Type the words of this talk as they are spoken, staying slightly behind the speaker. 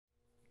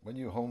when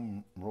you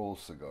home roll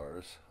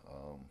cigars,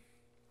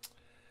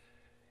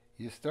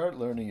 you start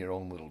learning your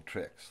own little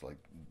tricks. Like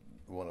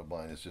one of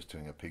mine is just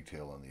doing a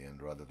pigtail on the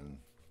end rather than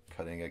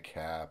cutting a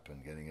cap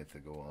and getting it to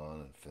go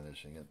on and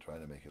finishing it,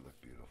 trying to make it look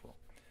beautiful.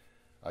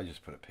 I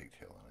just put a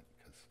pigtail on it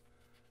because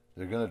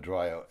they're going to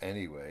dry out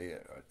anyway.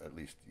 At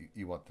least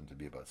you want them to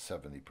be about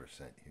 70%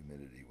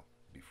 humidity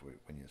before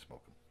when you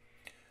smoke them.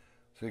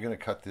 So you're going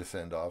to cut this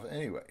end off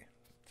anyway.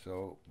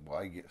 So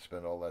why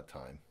spend all that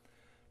time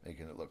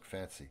making it look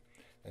fancy?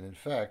 And in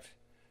fact,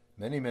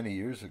 many, many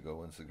years ago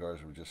when cigars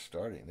were just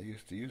starting, they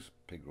used to use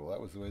pig roll.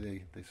 That was the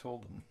way they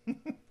sold them.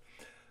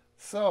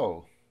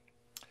 So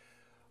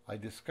I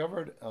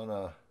discovered on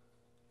a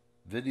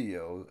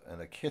video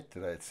and a kit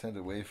that I had sent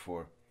away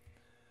for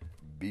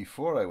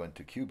before I went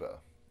to Cuba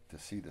to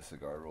see the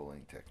cigar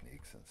rolling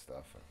techniques and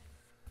stuff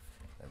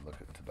and look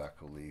at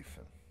tobacco leaf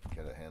and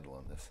get a handle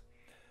on this.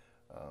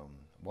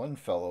 One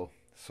fellow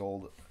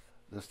sold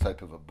this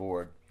type of a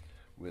board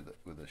with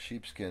a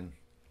sheepskin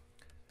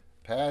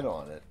pad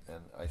on it,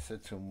 and I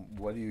said to him,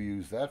 "What do you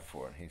use that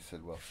for?" And he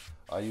said, "Well,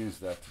 I use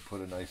that to put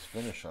a nice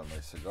finish on my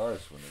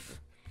cigars when they're."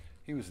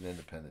 He was an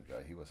independent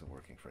guy. He wasn't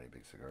working for any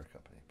big cigar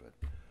company, but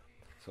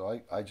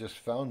so I just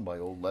found my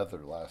old leather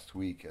last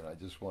week, and I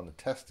just want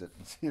to test it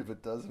and see if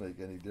it does make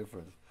any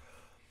difference.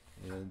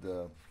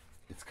 And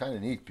it's kind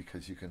of neat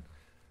because you can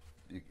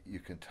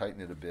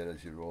tighten it a bit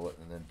as you roll it,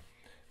 and then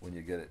when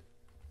you get it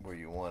where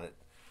you want it,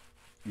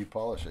 you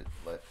polish it,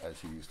 as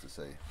he used to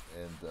say.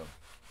 And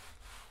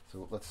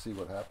so let's see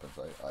what happens.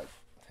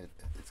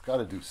 It's got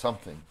to do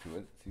something to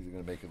it. It's either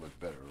going to make it look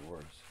better or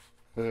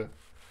worse.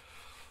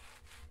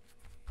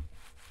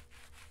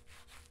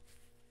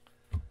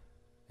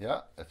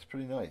 Yeah, that's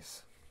pretty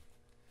nice.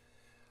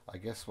 I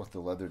guess what the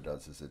leather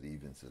does is it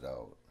evens it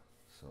out.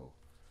 So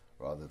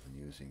rather than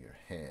using your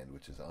hand,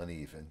 which is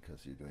uneven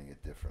because you're doing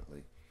it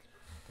differently,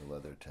 the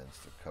leather tends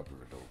to cover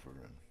it over,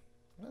 and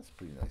that's a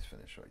pretty nice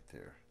finish right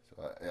there.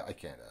 So I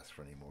can't ask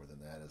for any more than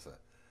that as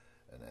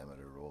an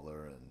amateur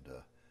roller,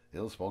 and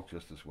it'll smoke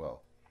just as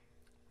well.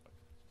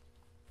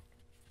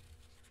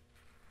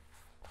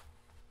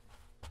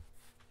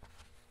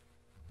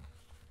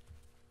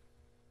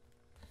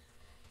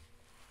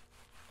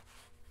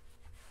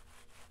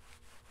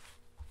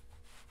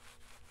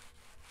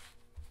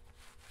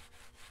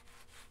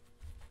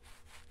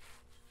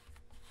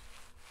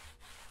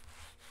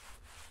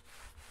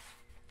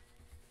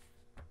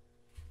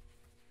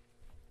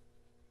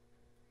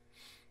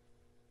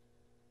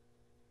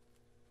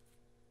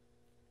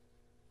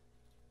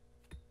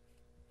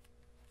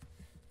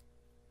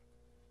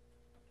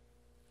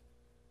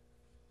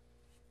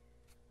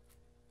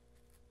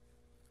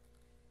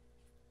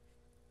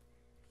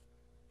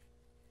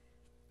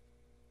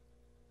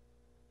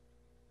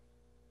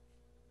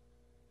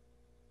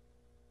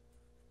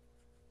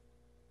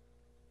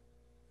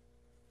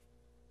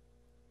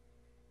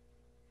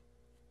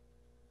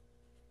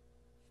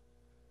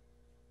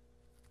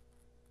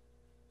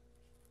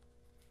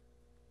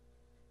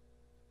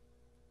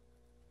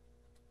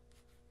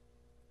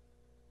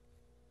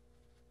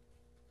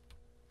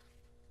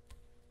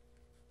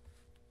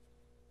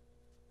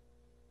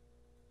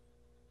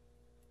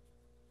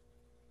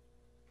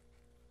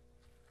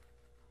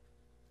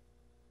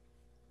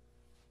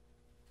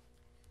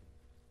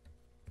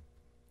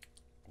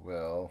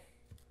 Well,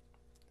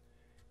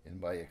 in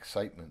my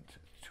excitement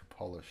to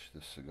polish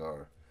this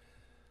cigar,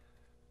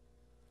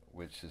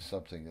 which is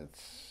something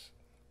that's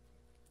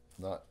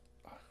not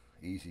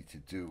easy to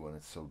do when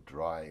it's so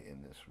dry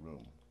in this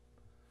room.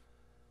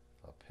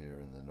 Up here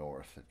in the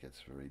north, it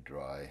gets very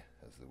dry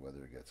as the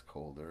weather gets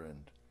colder,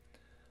 and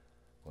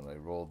when I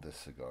rolled this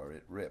cigar,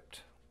 it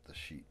ripped the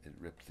sheet. It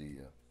ripped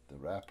the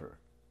wrapper,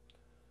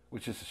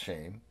 which is a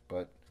shame.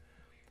 But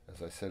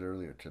as I said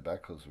earlier,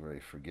 tobacco's very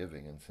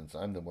forgiving, and since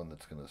I'm the one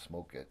that's going to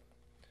smoke it,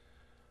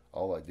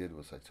 all I did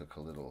was I took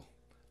a little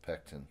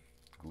pectin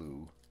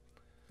glue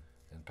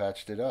and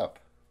patched it up,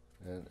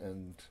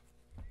 and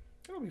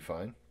it'll be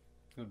fine.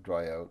 It'll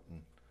dry out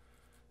and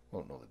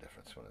won't know the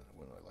difference when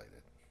I light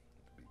it.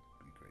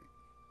 It'll be great.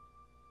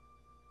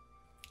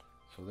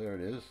 So there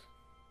it is,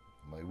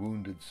 my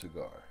wounded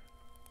cigar.